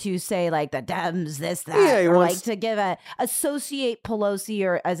stuff, to say like the Dems, this, that, Yeah, or like to give associate Pelosi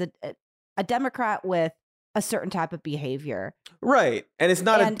or as a Democrat with a certain type of behavior. Right. And it's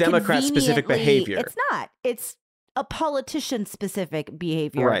not a Democrat-specific behavior. It's not. It's a politician-specific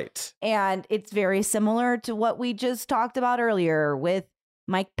behavior. Right. And it's very similar to what we just talked about earlier with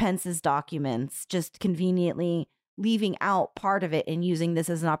Mike Pence's documents, just conveniently leaving out part of it and using this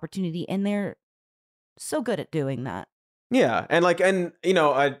as an opportunity. And they're so good at doing that. Yeah. And you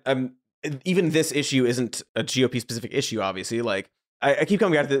know, I'm even this issue isn't a GOP-specific issue, obviously. Like, I keep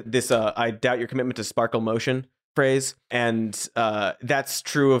coming back to this, I doubt your commitment to sparkle motion phrase. And that's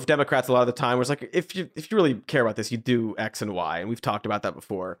true of Democrats a lot of the time, where it's like, if you really care about this, you do X and Y. And we've talked about that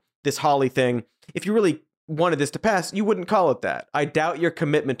before. This Hawley thing, if you really wanted this to pass, you wouldn't call it that. I doubt your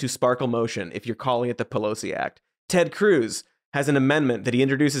commitment to sparkle motion if you're calling it the Pelosi Act. Ted Cruz has an amendment that he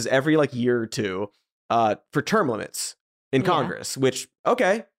introduces every like year or two for term limits in Congress, which,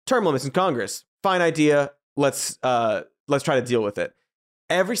 okay, term limits in Congress, fine idea. Let's try to deal with it.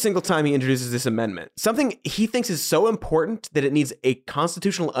 Every single time he introduces this amendment, something he thinks is so important that it needs a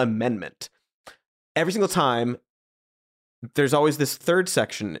constitutional amendment. Every single time, there's always this third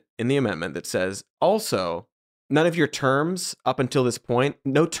section in the amendment that says, also, none of your terms up until this point,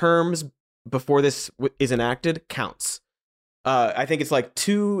 no terms before this is enacted counts. I think it's like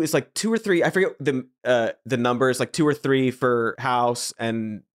two or three. I forget the numbers, like 2 or 3 for House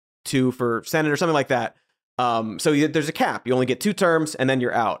and 2 for Senate or something like that. So there's a cap. You only get 2 terms and then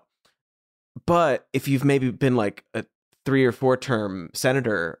you're out. But if you've maybe been like a 3 or 4 term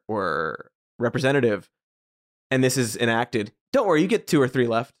senator or representative and this is enacted, don't worry, you get 2 or 3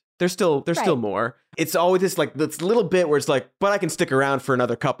 left. There's still more. It's always this like this little bit where it's like, but I can stick around for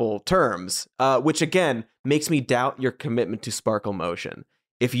another couple terms, which again makes me doubt your commitment to sparkle motion.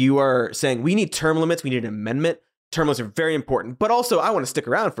 If you are saying we need term limits, we need an amendment, term limits are very important, but also I want to stick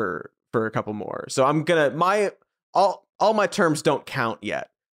around for a couple more. So I'm gonna all my terms don't count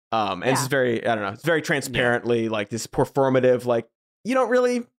yet. This is very, I don't know, it's very transparently like this performative, like you don't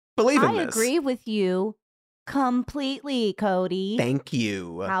really believe in this. I agree with you completely, Cody. Thank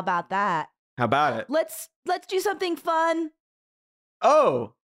you. How about that? How about it? Let's do something fun.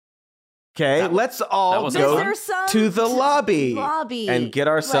 Oh. Okay, let's all go to the lobby and get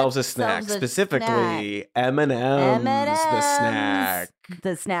ourselves a snack, specifically M&M's, the snack.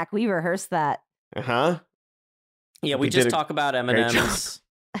 The snack. We rehearsed that. Uh-huh. Yeah, we just talk about M&M's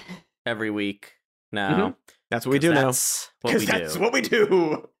every week now. Mm-hmm. That's what we do now. That's what we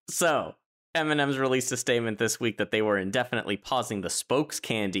do. So, M&M's released a statement this week that they were indefinitely pausing the spokes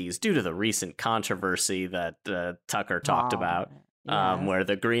candies due to the recent controversy that Tucker talked about. Yes. Where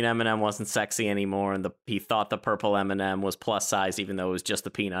the green M&M wasn't sexy anymore, and he thought the purple M&M was plus size, even though it was just the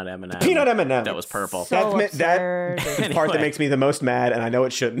peanut M&M. Peanut M&M that was purple. That's the part that makes me the most mad, and I know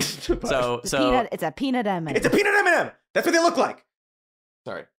it shouldn't. So it's a peanut M&M. It's a peanut M&M. That's what they look like.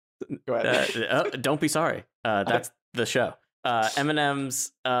 Sorry. Go ahead. Don't be sorry. That's the show.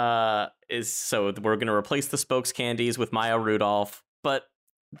 M&M's is so we're going to replace the spokes candies with Maya Rudolph, but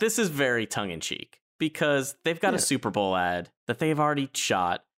this is very tongue in cheek. Because they've got a Super Bowl ad that they've already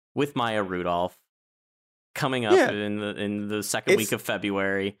shot with Maya Rudolph coming up in the second week of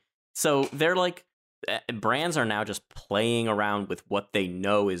February. So they're like, brands are now just playing around with what they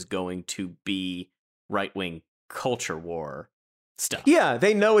know is going to be right-wing culture war stuff. Yeah,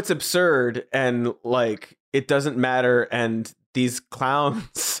 they know it's absurd and like it doesn't matter, and these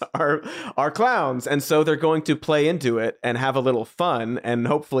clowns are clowns, and so they're going to play into it and have a little fun and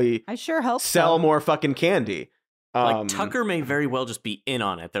hopefully I sure hope sell more fucking candy. Like Tucker may very well just be in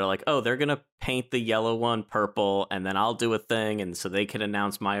on it. They're like, oh, they're gonna paint the yellow one purple, and then I'll do a thing, and so they can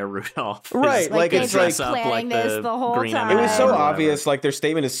announce Maya Rudolph. Right, like it's like planning this the whole green time. It was so obvious. Like their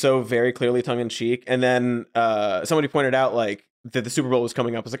statement is so very clearly tongue in cheek, and then somebody pointed out like that the Super Bowl was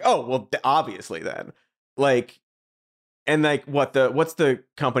coming up. I was like, oh, well, obviously then. Like, and like, what's the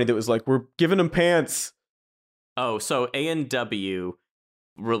company that was like, we're giving them pants? Oh, so A&W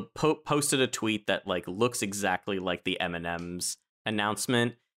posted a tweet that like looks exactly like the M&M's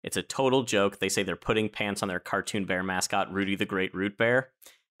announcement. It's a total joke. They say they're putting pants on their cartoon bear mascot, Rudy the Great Root Bear.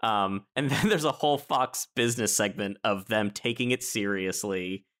 And then there's a whole Fox Business segment of them taking it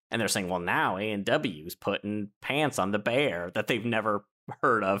seriously. And they're saying, well, now A&W's putting pants on the bear that they've never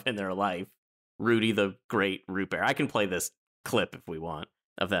heard of in their life. Rudy the Great Root Bear. I can play this clip if we want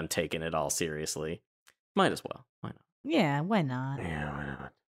of them taking it all seriously. Might as well. Why not? Yeah, why not? Yeah, why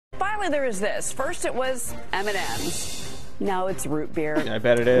not? Finally, there is this. First, it was M&M's. Now it's root beer. I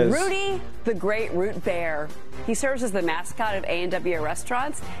bet it is. Rudy the Great Root Bear. He serves as the mascot of A&W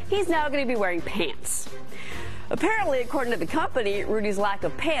restaurants. He's now going to be wearing pants. Apparently, according to the company, Rudy's lack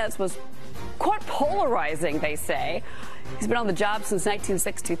of pants was quite polarizing, they say. He's been on the job since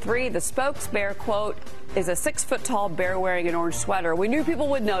 1963. The spokesbear, quote, is a 6-foot-tall bear wearing an orange sweater. We knew people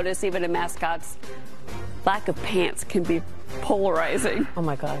would notice, even a mascot's lack of pants can be polarizing. Oh,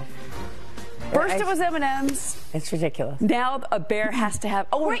 my God. First it was M&M's. It's ridiculous. Now a bear has to have...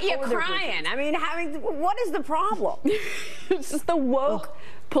 Oh, what are you crying? I mean, what is the problem? It's just the woke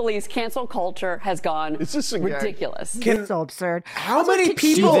police cancel culture has gone ridiculous. It's so absurd. How many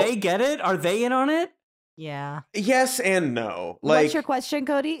people... Do they get it? Are they in on it? Yeah. Yes and no. Like, what's your question,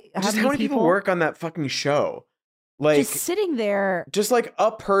 Cody? Just how many people work on that fucking show? Like, just sitting there. Just like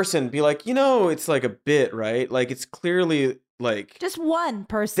a person be like, it's like a bit, right? Like, it's clearly like just one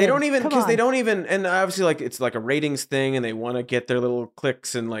person. They don't even, because they don't even, and obviously like it's like a ratings thing and they want to get their little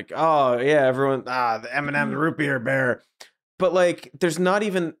clicks and like, oh yeah, everyone, the M&M, the root beer bear. But like, there's not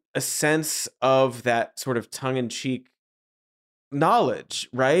even a sense of that sort of tongue-in-cheek knowledge,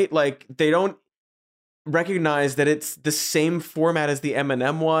 right? Like, they don't recognize that it's the same format as the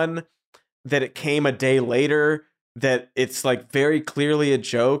M&M one, that it came a day later, that it's like very clearly a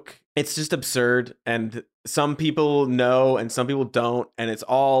joke. It's just absurd, and some people know and some people don't, and it's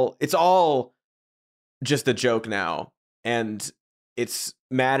all just a joke now, and it's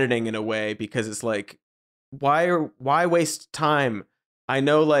maddening in a way, because it's like, why waste time? I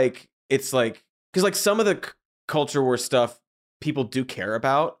know, like, it's like, because like some of the culture war stuff people do care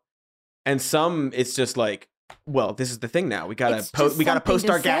about, and some it's just like, well, this is the thing now, we gotta post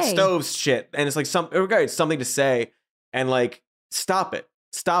our gas stoves shit, and it's like it's something to say, and like, stop it.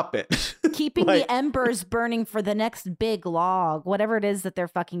 Keeping like, the embers burning for the next big log, whatever it is that they're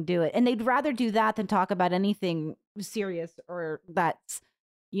fucking doing. And they'd rather do that than talk about anything serious or that's,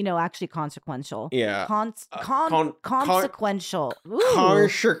 actually consequential. Yeah. Consequential. Consequential.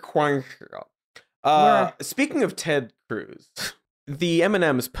 Speaking of Ted Cruz, the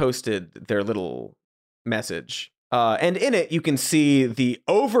M&Ms posted their little message. And in it, you can see the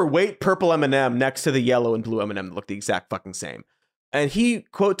overweight purple M&M next to the yellow and blue M&M that look the exact fucking same. And he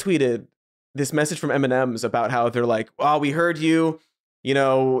quote tweeted this message from M&M's about how they're like, "Oh, we heard you.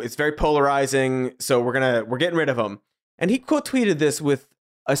 It's very polarizing, so we're getting rid of them." And he quote tweeted this with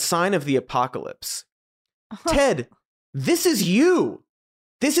a sign of the apocalypse. Ted, this is you.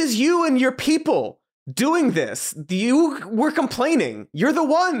 This is you and your people doing this. You were complaining. You're the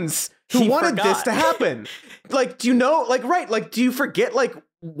ones who wanted this to happen. Like, do you know? Like, right? Like, do you forget like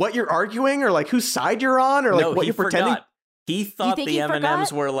what you're arguing, or like whose side you're on, or like what you're pretending? He thought the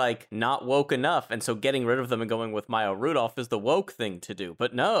M&Ms were like not woke enough, and so getting rid of them and going with Maya Rudolph is the woke thing to do.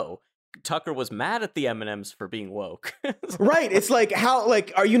 But no, Tucker was mad at the M&Ms for being woke. Right? It's like, how,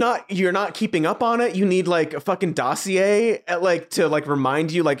 like, you're not keeping up on it? You need like a fucking dossier to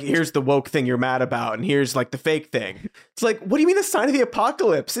remind you, like, here's the woke thing you're mad about, and here's like the fake thing. It's like, what do you mean a sign of the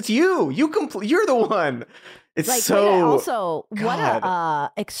apocalypse? It's you. You're the one. It's like, so. Also, what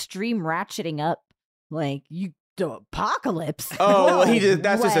a extreme ratcheting up. Like, you. The apocalypse. Oh, well, he did.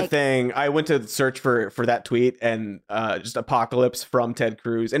 That's just a thing. I went to search for that tweet, and just apocalypse from Ted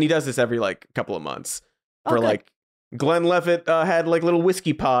Cruz, and he does this every like couple of months. For like, Glenn Levitt had like little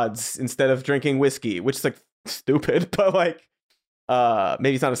whiskey pods instead of drinking whiskey, which is like stupid, but like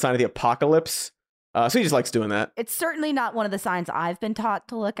maybe it's not a sign of the apocalypse. So he just likes doing that. It's certainly not one of the signs I've been taught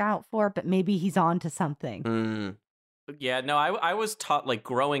to look out for, but maybe he's on to something. Yeah, no, I was taught, like,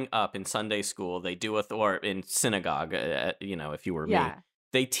 growing up in Sunday school, they do or in synagogue, if you were me,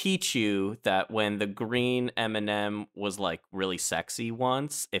 they teach you that when the green M&M was like really sexy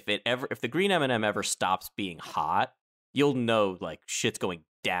once, if the green M&M ever stops being hot, you'll know like shit's going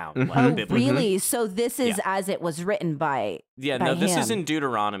down. Mhm. Like, Oh, biblically. really? So this is as it was written by. Yeah, by no, this him. is in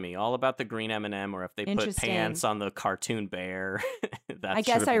Deuteronomy, all about the green M&M, or if they put Interesting. pants on the cartoon bear. I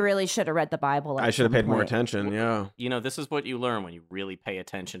guess I really should have read the Bible. I at should have some paid more point. attention. Yeah. You know, this is what you learn when you really pay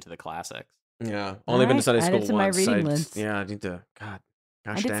attention to the classics. Yeah. Only been to right, Sunday add school it to my once. reading list. Yeah, I need to. God.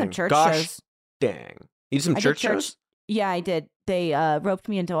 Gosh I did dang. some church Gosh shows. dang. You did some I did church church- shows? Yeah, I did. They roped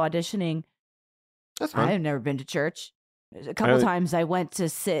me into auditioning. That's fun. I've never been to church. A couple really- times I went to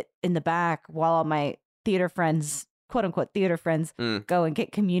sit in the back while all my theater friends, quote unquote theater friends, Mm. go and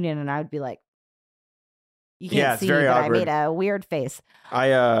get communion, and I would be like, "You can't Yeah, it's see very me, but awkward. I made a weird face." I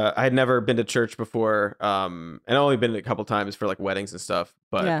had never been to church before, and only been a couple times for like weddings and stuff.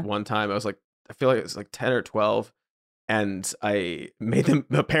 But Yeah. one time I was like, I feel like it was like 10 or 12, and I made the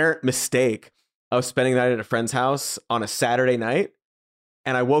apparent mistake of spending the night at a friend's house on a Saturday night.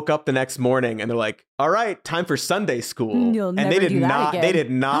 And I woke up the next morning and they're like, "All right, time for Sunday school." You'll and never they did do that not again. they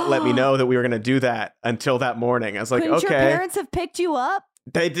did not let me know that we were going to do that until that morning. I was like, Couldn't your "Okay." parents have picked you up?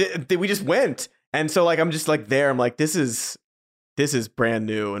 They did. We just went. And so like I'm just like there. I'm like, this is brand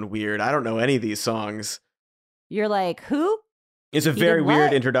new and weird. I don't know any of these songs. You're like, who? It's a You did very weird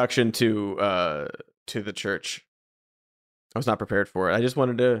what? introduction to the church. I was not prepared for it. I just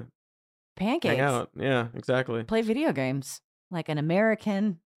wanted to Pancakes. hang out. Yeah, exactly. Play video games like an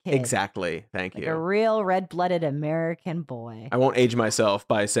American kid. Exactly. Thank Like you. a real red-blooded American boy. I won't age myself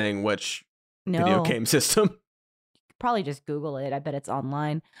by saying which No, video game system. probably just Google it. I bet it's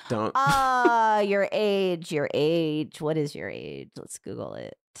online. Don't Your age. What is your age? Let's Google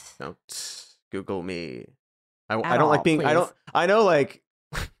it. don't Google me. I At don't like all, being. I don't. please. I know like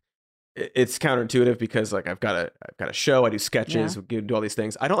it's counterintuitive because like I've got a show. I do sketches. We do all these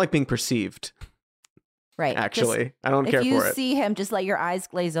things. I don't like being perceived. Right. Actually, I don't Just, care if you for it. see him, just let your eyes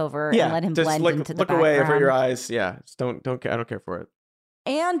glaze over Yeah, and let him just blend look, into the look background. away for your eyes. Yeah, just don't care. I don't care for it.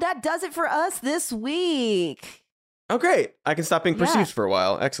 And that does it for us this week. Oh, great! I can stop being Yeah. perceived for a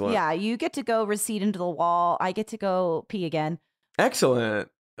while. Excellent. Yeah, you get to go recede into the wall. I get to go pee again. Excellent.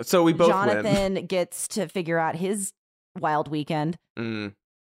 So we both Jonathan gets to figure out his wild weekend win.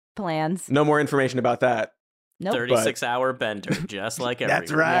 plans. No more information about that. Nope. 36-hour bender, just like everyone.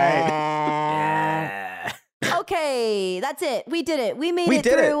 That's right. Yeah. Yeah. Okay, that's it. We did it. We made We it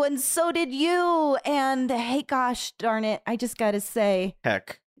did it. through, and so did you. And hey, gosh darn it, I just gotta say,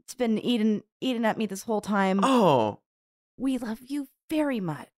 Heck. it's been eating at me this whole time. Oh, We love you very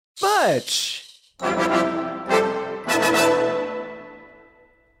much. much.